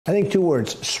I think two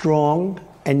words: strong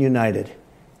and united.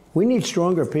 We need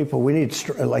stronger people. We need,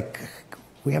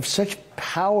 we have such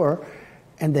power,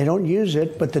 and they don't use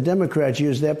it, but the Democrats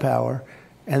use their power,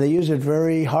 and they use it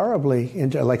very horribly,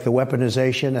 into like the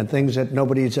weaponization and things that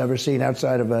nobody's ever seen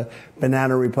outside of a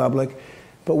banana republic.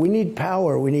 But we need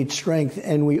power, we need strength,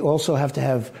 and we also have to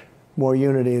have more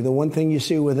unity. The one thing you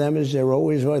see with them is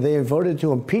they voted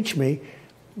to impeach me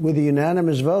with a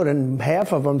unanimous vote, and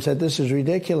half of them said this is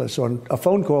ridiculous on a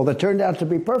phone call that turned out to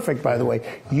be perfect, by the way.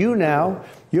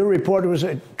 Your report was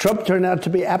Trump turned out to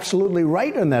be absolutely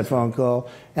right on that phone call,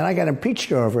 and I got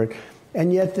impeached over it.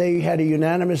 And yet they had a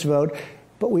unanimous vote.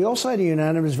 But we also had a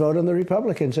unanimous vote on the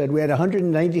Republican side. We had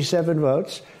 197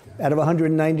 votes out of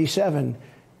 197.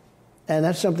 And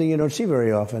that's something you don't see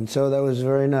very often. So that was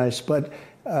very nice. But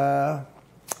I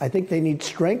think they need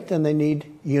strength and they need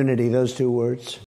unity, those two words.